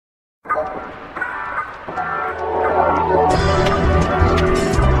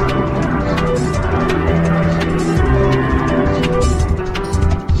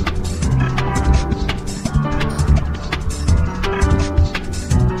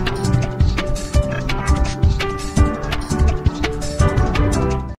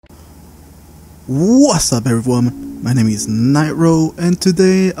What's up everyone, my name is Nightrow and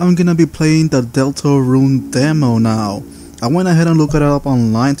today I'm gonna be playing the Deltarune demo now. I went ahead and looked it up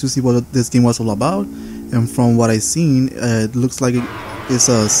online to see what this game was all about, and from what I've seen, it looks like it's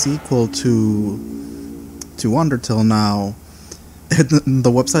a sequel to Undertale now.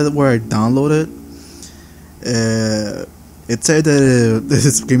 The website where I downloaded it said that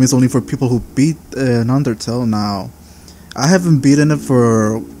this game is only for people who beat an Undertale now. I haven't beaten it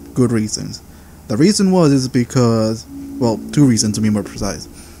for good reasons. The reason is because, well, two reasons to be more precise.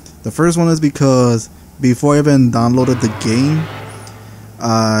 The first one is because before I even downloaded the game,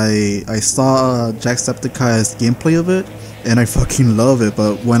 I saw Jacksepticeye's gameplay of it, and I fucking love it.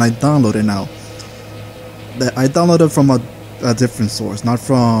 But when I download it now, I downloaded from a different source, not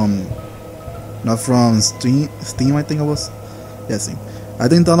from Steam. I think it was. Yeah, Steam. I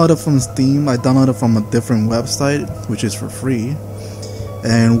didn't download it from Steam. I downloaded from a different website, which is for free.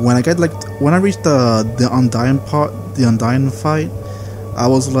 And when I reached the Undying fight, I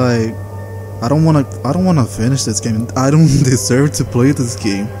was like, I don't wanna finish this game. I don't deserve to play this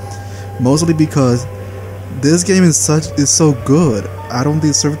game. Mostly because this game is so good. I don't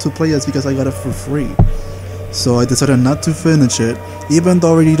deserve to play it because I got it for free. So I decided not to finish it, even though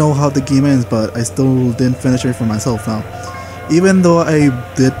I already know how the game ends, but I still didn't finish it for myself now. Even though I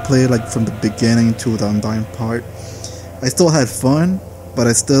did play like from the beginning to the Undying part, I still had fun. But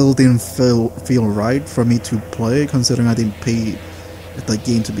I still didn't feel right for me to play, considering I didn't pay the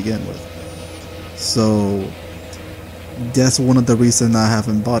game to begin with. So that's one of the reasons I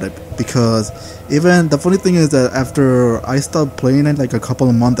haven't bought it. Because even the funny thing is that after I stopped playing it, like a couple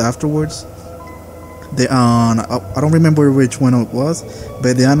of months afterwards, I don't remember which one it was,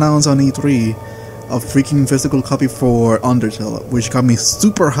 but they announced on E3 a freaking physical copy for Undertale, which got me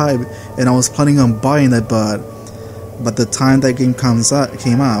super hyped, and I was planning on buying it, but the time that game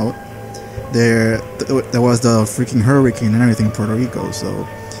came out, there was the freaking hurricane and everything in Puerto Rico, so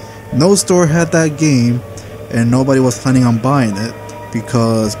no store had that game, and nobody was planning on buying it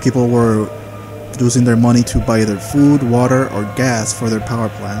because people were using their money to buy either food, water, or gas for their power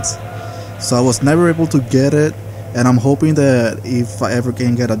plants. So I was never able to get it, and I'm hoping that if I ever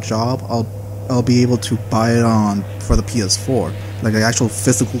can get a job, I'll be able to buy it for the PS4. Like an actual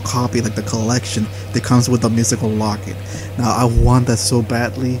physical copy, like the collection that comes with the musical locket. Now I want that so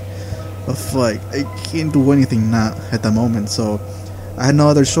badly, but like I can't do anything now at the moment, so I had no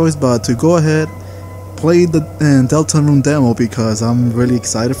other choice but to go ahead, play the Deltarune demo because I'm really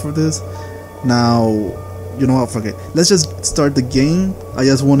excited for this. Now, you know what, fuck it. Let's just start the game. I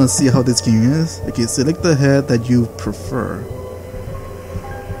just want to see how this game is. Okay, select the head that you prefer.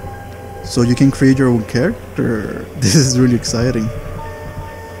 So you can create your own character. This is really exciting.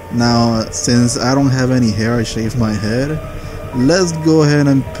 Now, since I don't have any hair, I shaved my head. Let's go ahead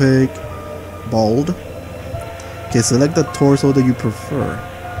and pick bald. Okay, select the torso that you prefer.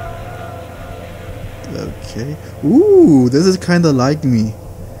 Okay. Ooh, this is kind of like me.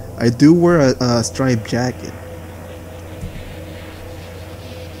 I do wear a striped jacket.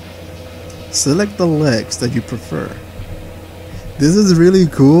 Select the legs that you prefer. This is really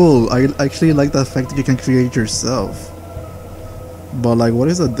cool. I actually like the fact that you can create yourself. But like, what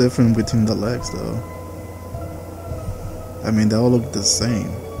is the difference between the legs though? I mean, they all look the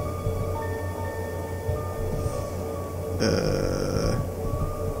same.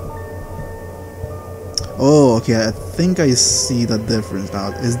 Oh, okay. I think I see the difference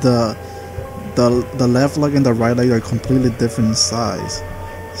now. Is the left leg and the right leg are completely different size.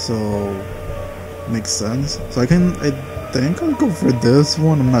 So makes sense. So I think I'll go for this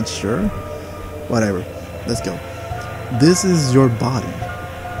one. I'm not sure. Whatever. Let's go. This is your body.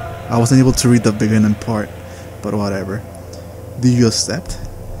 I wasn't able to read the beginning part, but whatever. Do you accept?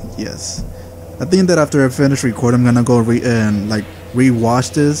 Yes. I think that after I finish recording, I'm gonna go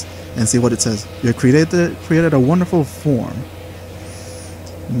rewatch this and see what it says. You created a wonderful form.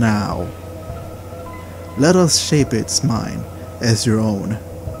 Now, let us shape its mind as your own.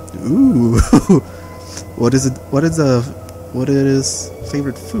 Ooh. What is it? What is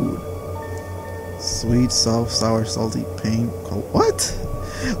favorite food? Sweet, soft, sour, salty, pain, cold. What?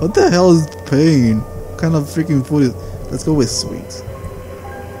 What the hell is pain? What kind of freaking food is? Let's go with sweet.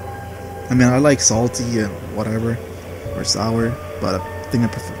 I mean, I like salty and whatever, or sour, but I think I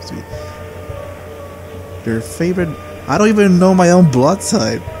prefer sweet. Your favorite? I don't even know my own blood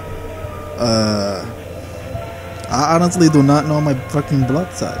type. I honestly do not know my fucking blood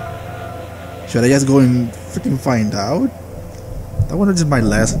type. Should I just go and freaking find out? I wonder if my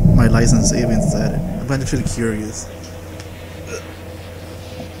license save instead. I'm actually curious.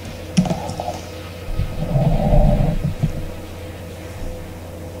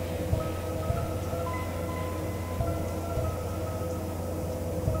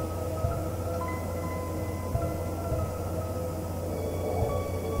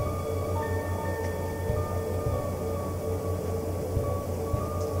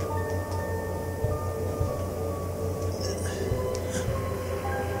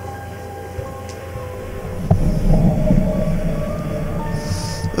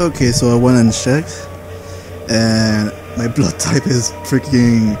 Okay, so I went and checked, and my blood type is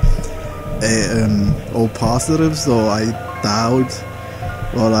freaking O positive, so I doubt.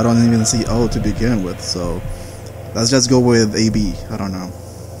 Well, I don't even see O to begin with, so let's just go with AB. I don't know.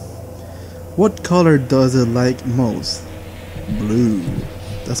 What color does it like most? Blue.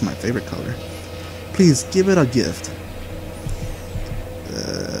 That's my favorite color. Please give it a gift.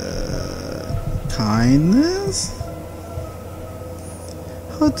 Kindness?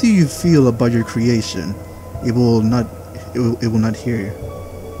 How do you feel about your creation? It will not hear.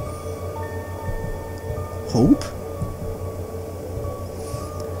 Hope?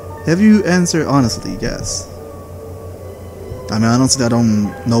 Have you answered honestly? Yes. I mean, honestly, I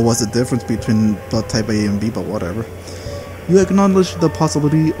don't know what's the difference between blood type A and B, but whatever. You acknowledge the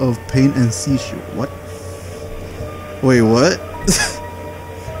possibility of pain and seizure. What? Wait, what?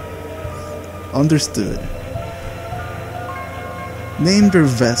 Understood. Name your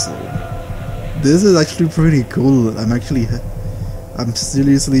vessel. This is actually pretty cool. I'm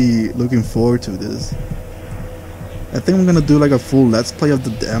seriously looking forward to this. I think I'm gonna do like a full let's play of the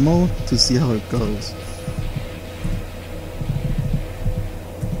demo to see how it goes.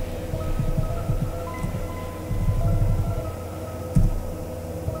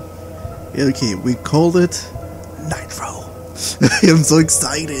 Okay, we called it Nightrow. I'm so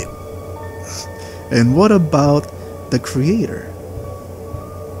excited. And what about the creator?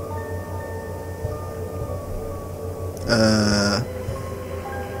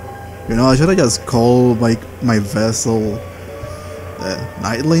 You know, should I just call my vessel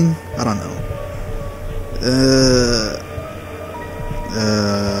Nightling? I don't know.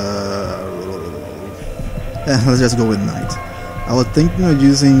 Let's just go with Night. I was thinking of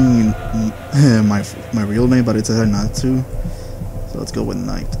using my real name, but it said not to. So let's go with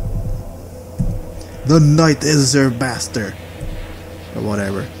Night. The Night is their master, or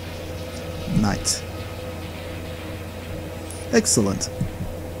whatever. Night. Excellent.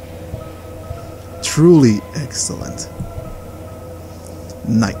 Truly excellent.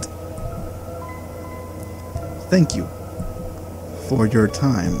 Night. Thank you for your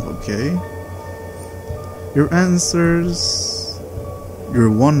time, okay? Your answers, your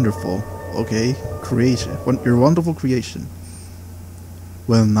wonderful, okay, creation, your wonderful creation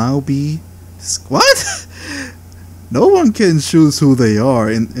will now be... What? No one can choose who they are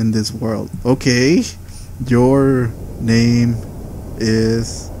in this world. Okay, your name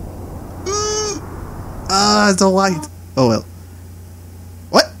is... it's a light. Oh well.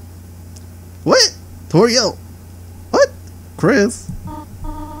 What? What? Toriel? What? Chris?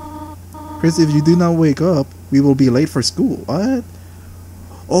 Chris, if you do not wake up, we will be late for school. What?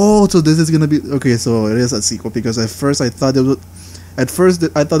 Oh, so this is gonna be... Okay, so it is a sequel, because at first I thought it was...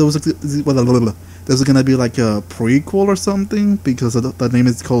 This is gonna be like a prequel or something, because the name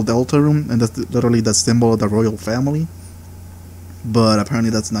is called Deltarune, and that's literally the symbol of the royal family. But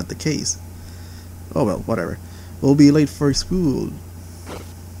apparently that's not the case. Oh well, whatever. We'll be late for school.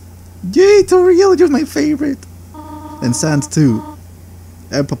 Yay, Toriel, you're my favorite! And Sans too.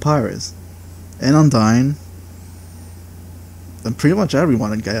 And Papyrus. And Undyne. And pretty much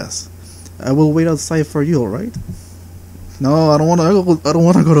everyone, I guess. I will wait outside for you, alright? No, I don't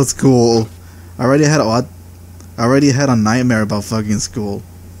wanna go to school. I already had a nightmare about fucking school.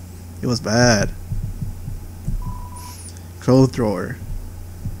 It was bad. Clothes drawer.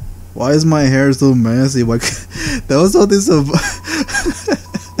 Why is my hair so messy? That was all this about.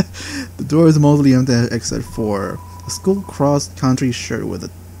 The door is mostly empty except for a school cross-country shirt with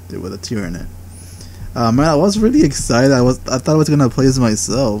a tear in it. Man, I was really excited. I thought I was gonna play this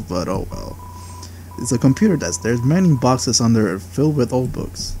myself, but oh well. It's a computer desk. There's many boxes under it filled with old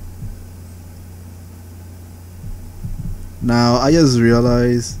books. Now I just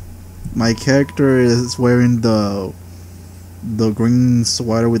realized my character is wearing the green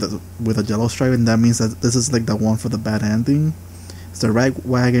sweater with a yellow stripe, and that means that this is like the one for the bad ending. It's a rag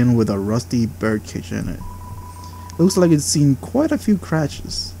wagon with a rusty bird cage in it. Looks like it's seen quite a few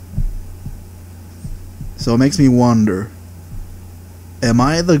crashes. So it makes me wonder, am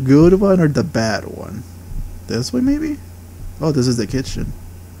I the good one or the bad one? This way maybe? Oh, this is the kitchen.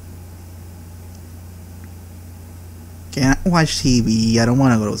 Can't watch TV. I don't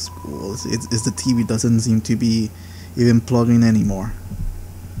want to go to school. It's the TV doesn't seem to be even plugging anymore.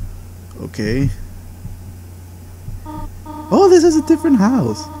 Okay. Oh, this is a different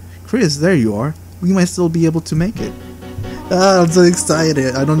house. Chris, there you are. We might still be able to make it. I'm so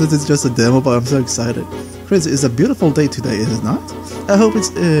excited. I know this is just a demo, but I'm so excited. Chris, it's a beautiful day today, is it not? I hope it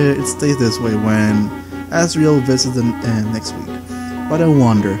stays this way when Asriel visits them next week. But I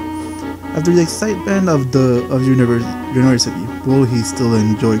wonder, After the excitement of university, will he still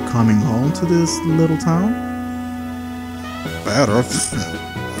enjoy coming home to this little town? Better.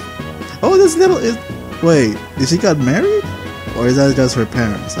 Oh, this little is. Wait, did she got married, or is that just her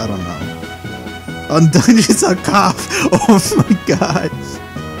parents? I don't know. Undone, she's a cop. Oh my god.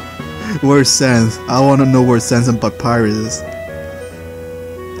 Where's Sans? I want to know where Sans and Papyrus is.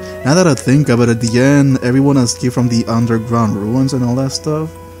 Now that I think about it, at the end, everyone escaped from the underground ruins and all that stuff.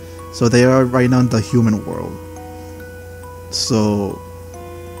 So they are right now in the human world. So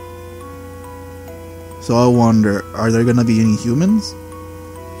I wonder, are there gonna be any humans?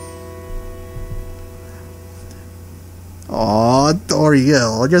 Aw,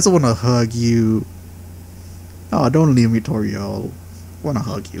 Toriel, I just wanna hug you. Oh, don't leave me, Toriel. I wanna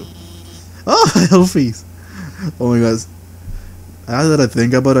hug you. Oh, Elfies! Oh my gosh. Now that I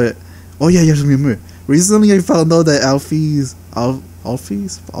think about it, oh yeah, yes, remember. Recently I found out that Alphys?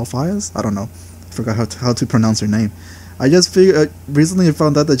 I don't know. I forgot how to pronounce her name. I just figured, recently I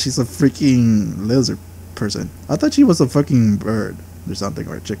found out that she's a freaking lizard person. I thought she was a fucking bird or something,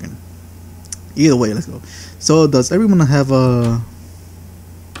 or a chicken. Either way, let's go. So does everyone have a...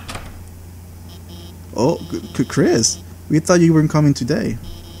 Oh, Chris, we thought you weren't coming today.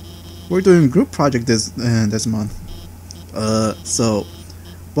 We're doing a group project this month. So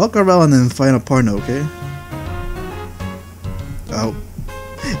walk around and find a partner, okay? Oh,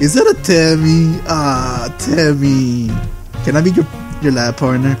 is that a Tammy? Ah, Tammy. Can I be your lab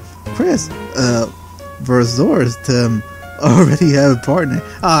partner? Chris, Verzor's Tim already have a partner.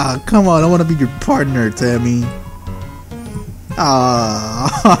 Ah, come on, I want to be your partner, Tammy. Ah,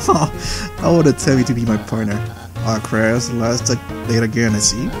 I wanted Tammy to be my partner. Ah, Chris, let's date again, I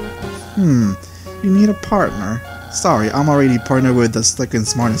see. You need a partner. Sorry, I'm already partnered with the second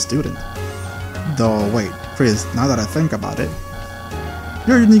smartest student. Though, wait, Chris, now that I think about it,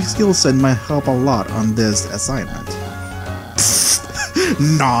 your unique skill set might help a lot on this assignment.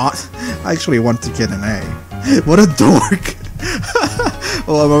 Not! I actually want to get an A. What a dork!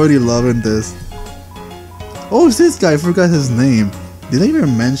 Oh, I'm already loving this. Oh, it's this guy, I forgot his name. Did they ever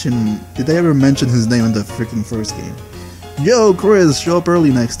mention his name in the freaking first game? Yo, Chris, show up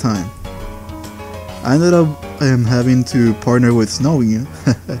early next time. I ended up having to partner with Snowy.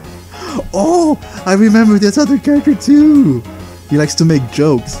 Oh, I remember this other character too. He likes to make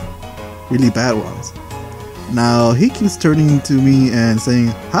jokes, really bad ones. Now he keeps turning to me and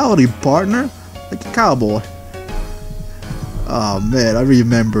saying, "Howdy, partner," like a cowboy. Oh man, I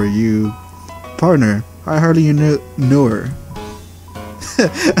remember you, partner. I hardly knew her.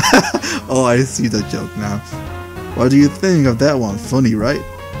 Oh, I see the joke now. What do you think of that one? Funny, right?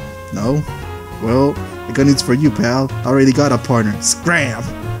 No? Well, the gun is for you, pal. I already got a partner. Scram!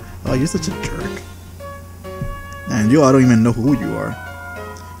 Oh, you're such a jerk. And I don't even know who you are.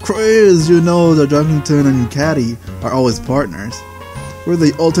 Chris, you know that Drunkington and Caddy are always partners. We're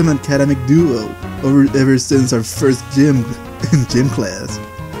the ultimate academic duo ever since our first gym class.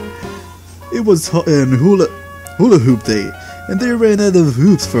 It was in hula hoop day, and they ran out of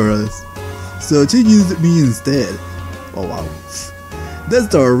hoops for us. So she used me instead. Oh wow. That's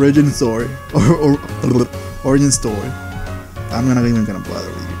the origin story. Origin story. I'm not even gonna bother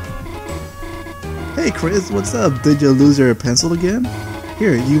with you. Hey Chris, what's up? Did you lose your pencil again?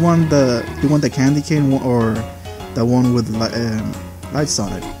 Here, you want the candy cane or the one with lights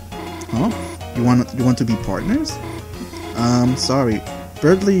on it? Huh? You want to be partners? Sorry.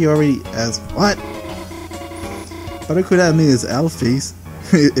 Berkeley, you already asked. What? But I could admit it's Alphys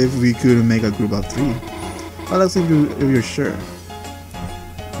if we could make a group of 3. But let's see if you're sure.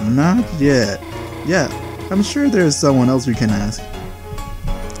 Not yet. Yeah, I'm sure there's someone else we can ask.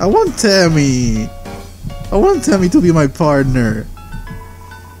 I want Tammy! I want Tammy to be my partner!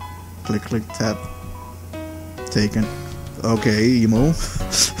 Click, click, tap. Taken. Okay, emo.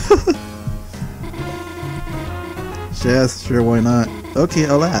 Yes, sure, why not? Okay,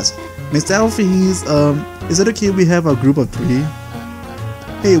 I'll ask. Miss Alphys, is it okay we have a group of 3?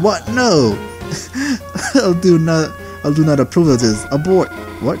 Hey, what? No! I'll do not approve of this. Abort.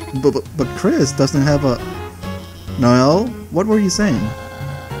 What? But Chris doesn't have a... Noel, what were you saying?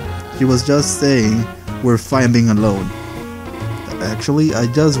 He was just saying we're fine being alone. Actually, I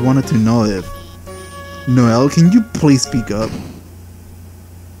just wanted to know if... Noel, can you please speak up?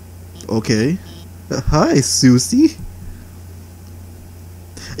 Okay. Hi, Susie.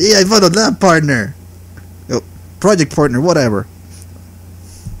 Yeah, I found a lab partner. Oh, project partner, whatever.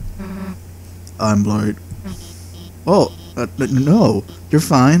 I'm Lloyd. Oh, no, you're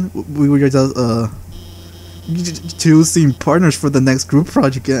fine. We were just choosing partners for the next group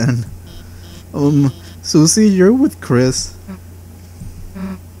project again. Susie, you're with Chris.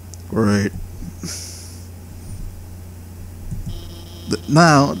 Great.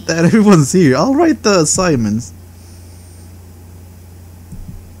 Now that everyone's here, I'll write the assignments.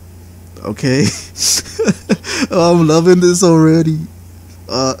 Okay. I'm loving this already.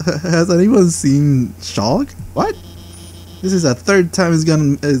 Has anyone seen Shock? What? This is the third time it's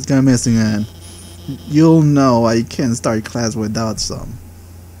gonna missing, and you'll know I can't start class without some.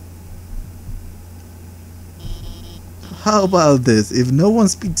 How about this? If no one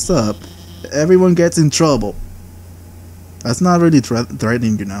speaks up, everyone gets in trouble. That's not really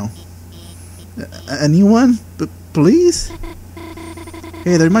threatening, you know. Anyone? Please?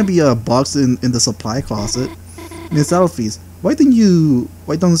 Hey, there might be a box in the supply closet. Miss Alphys, why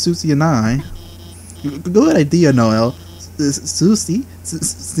don't Susie and I? Good idea, Noel. Susie,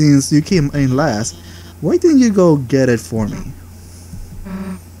 since you came in last, why didn't you go get it for me?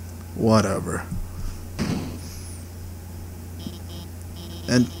 Whatever.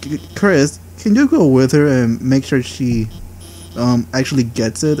 And Chris, can you go with her and make sure she actually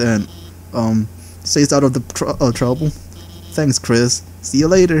gets it and stays out of the trouble? Thanks, Chris. See you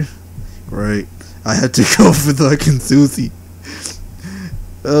later. Great. I had to go for fucking Susie.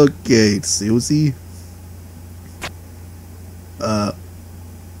 Okay, Susie.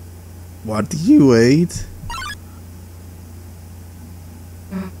 What do you eat?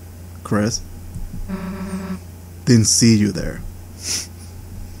 Chris? Didn't see you there.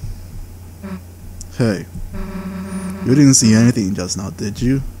 Hey. You didn't see anything just now, did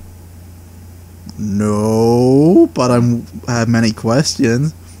you? No, but I have many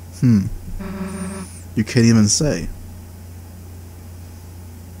questions. You can't even say.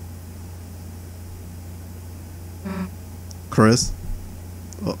 Chris?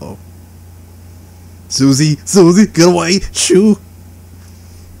 Uh-oh. Susie, get away! Shoo!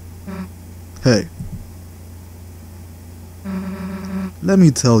 Hey. Let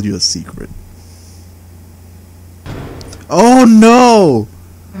me tell you a secret. Oh no!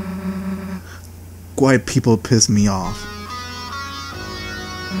 Quiet people piss me off.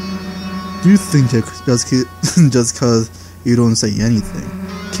 Do you think that just cause you don't say anything,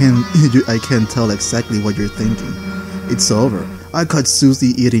 I can tell exactly what you're thinking? It's over. I caught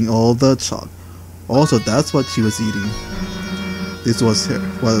Susie eating all the chalk. Also, that's what she was eating. This was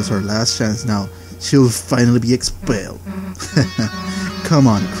her last chance now. She'll finally be expelled. Come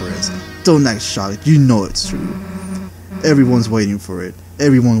on, Chris. Don't act shocked. You know it's true. Everyone's waiting for it.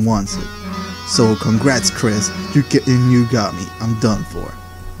 Everyone wants it. So congrats, Chris. You got me. I'm done for.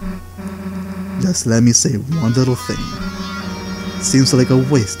 Just let me say one little thing. Seems like a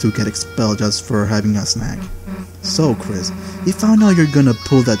waste to get expelled just for having a snack. So, Chris, if I know you're gonna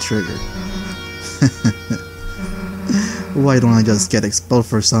pull that trigger, why don't I just get expelled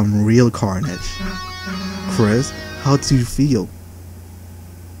for some real carnage? Chris, how do you feel?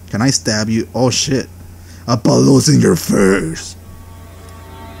 Can I stab you? Oh shit. Apollo's in your face.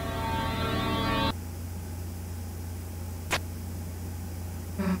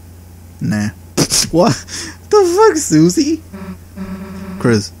 Nah. What the fuck, Susie?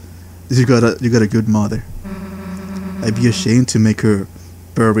 Chris, you got a good mother. I'd be ashamed to make her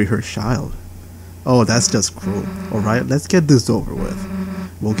bury her child. Oh, that's just cruel. Alright, let's get this over with.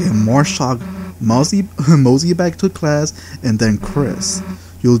 We'll get more shock, mosey back to class, and then Chris,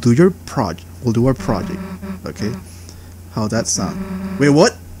 you'll do your project. We'll do our project. Okay? How'd that sound? Wait,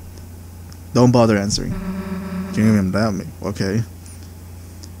 what? Don't bother answering. Can't even doubt me. Okay?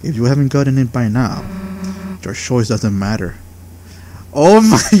 If you haven't gotten it by now, your choice doesn't matter. Oh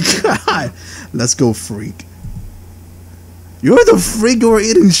my god! Let's go, freak. You're the freak who are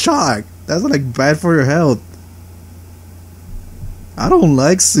eating shark. That's like bad for your health. I don't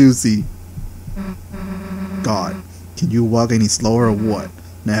like Susie. God, can you walk any slower or what?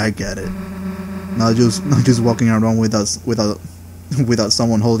 Nah, I get it. Not just walking around without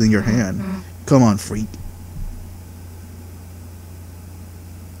someone holding your hand. Come on, freak.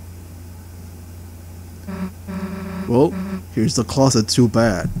 Well, here's the closet. Too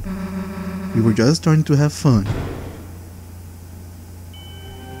bad. We were just trying to have fun.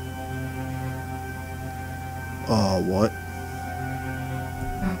 Oh, what?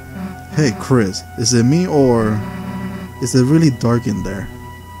 Hey, Chris, is it me or is it really dark in there?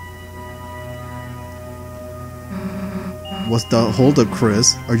 What's the hold up,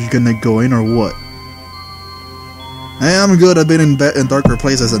 Chris? Are you gonna go in or what? Hey, I'm good. I've been in darker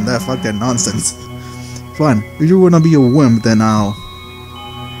places than that. Fuck that nonsense. Fine. If you wanna be a wimp, then I'll.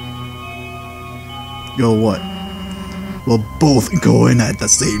 Yo, what? We'll both go in at the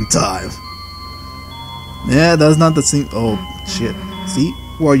same time. Yeah, that's not the same. Oh shit! See,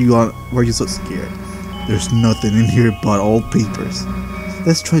 why are you so scared? There's nothing in here but old papers.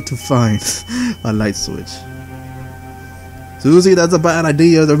 Let's try to find a light switch. Susie, that's a bad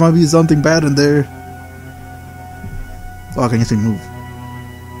idea. There might be something bad in there. Oh, I can actually move.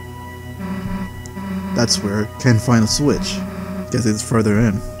 That's where can't find a switch. Guess it's further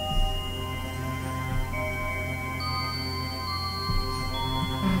in.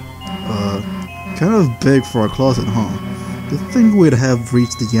 Kind of big for a closet, huh? You'd think we'd have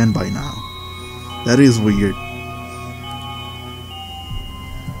reached the end by now. That is weird.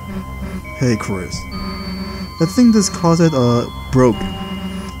 Hey Chris, I think this closet broken.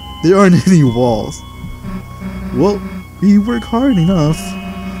 There aren't any walls. Well, we work hard enough.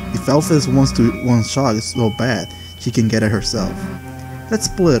 If Alphys wants shot is so bad, she can get it herself. Let's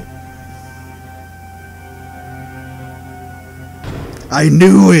split. I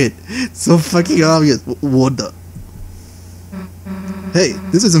knew it! So fucking obvious. What the? Hey,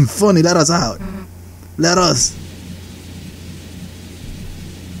 this isn't funny. Let us out. Let us.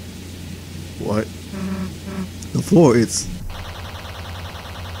 What? The floor is.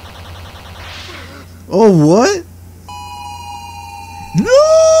 Oh, what? No!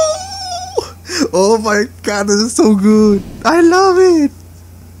 Oh my god, this is so good. I love it.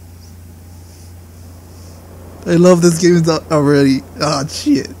 I love this game already. Ah,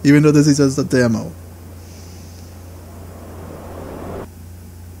 shit. Even though this is just a demo.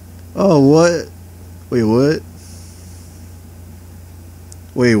 Oh, what? Wait, what?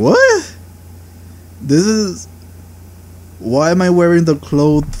 Wait, what? This is... Why am I wearing the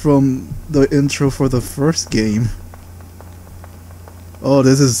clothes from the intro for the first game? Oh,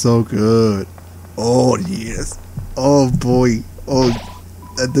 this is so good. Oh, yes. Oh, boy. Oh,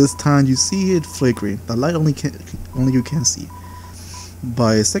 at this time you see it flickering. The light only you can see.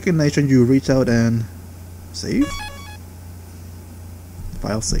 By second nature, you reach out and save.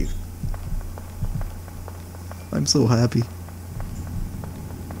 File save. I'm so happy.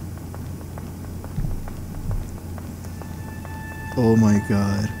 Oh my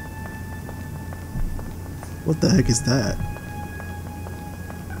god. What the heck is that?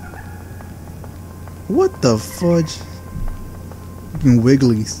 What the fudge? Fucking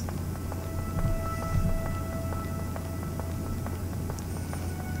wigglies.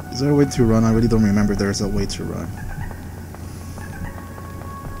 Is there a way to run? I really don't remember there's a way to run.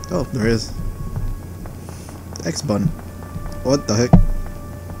 Oh, there is. X button. What the heck?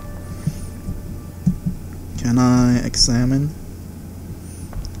 Can I examine?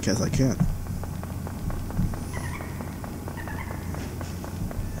 Guess I can.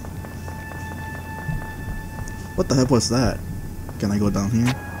 What the heck was that? Can I go down here?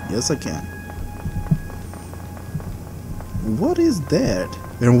 Yes, I can. What is that?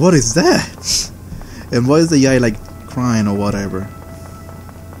 And what is that? And why is the guy like crying or whatever?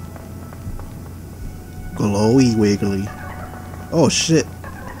 Glowy wiggly. Oh shit.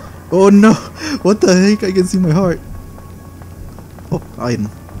 Oh no. What the heck? I can see my heart. Oh, item.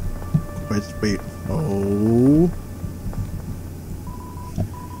 Wait. Oh.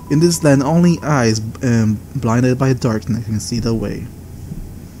 In this land, only eyes blinded by darkness can see the way.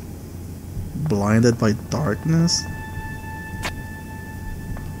 Blinded by darkness?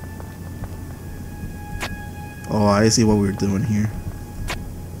 Oh, I see what we're doing here.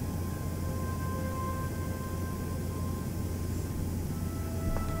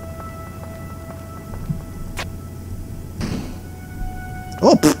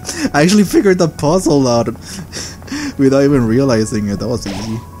 Oh, I actually figured the puzzle out without even realizing it. That was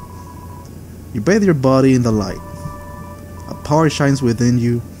easy. You bathe your body in the light. A power shines within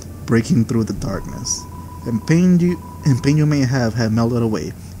you, breaking through the darkness. And pain you may have had melted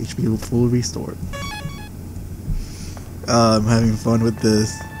away. HP fully restored. I'm having fun with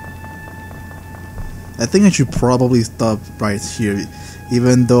this. I think I should probably stop right here,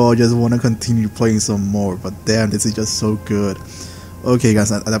 even though I just want to continue playing some more. But damn, this is just so good. Okay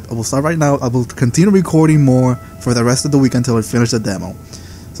guys, I will start right now. I will continue recording more for the rest of the week until I finish the demo.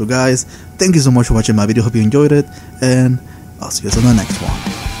 So guys, thank you so much for watching my video. Hope you enjoyed it, and I'll see you guys on the next one.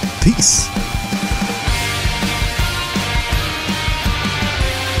 Peace.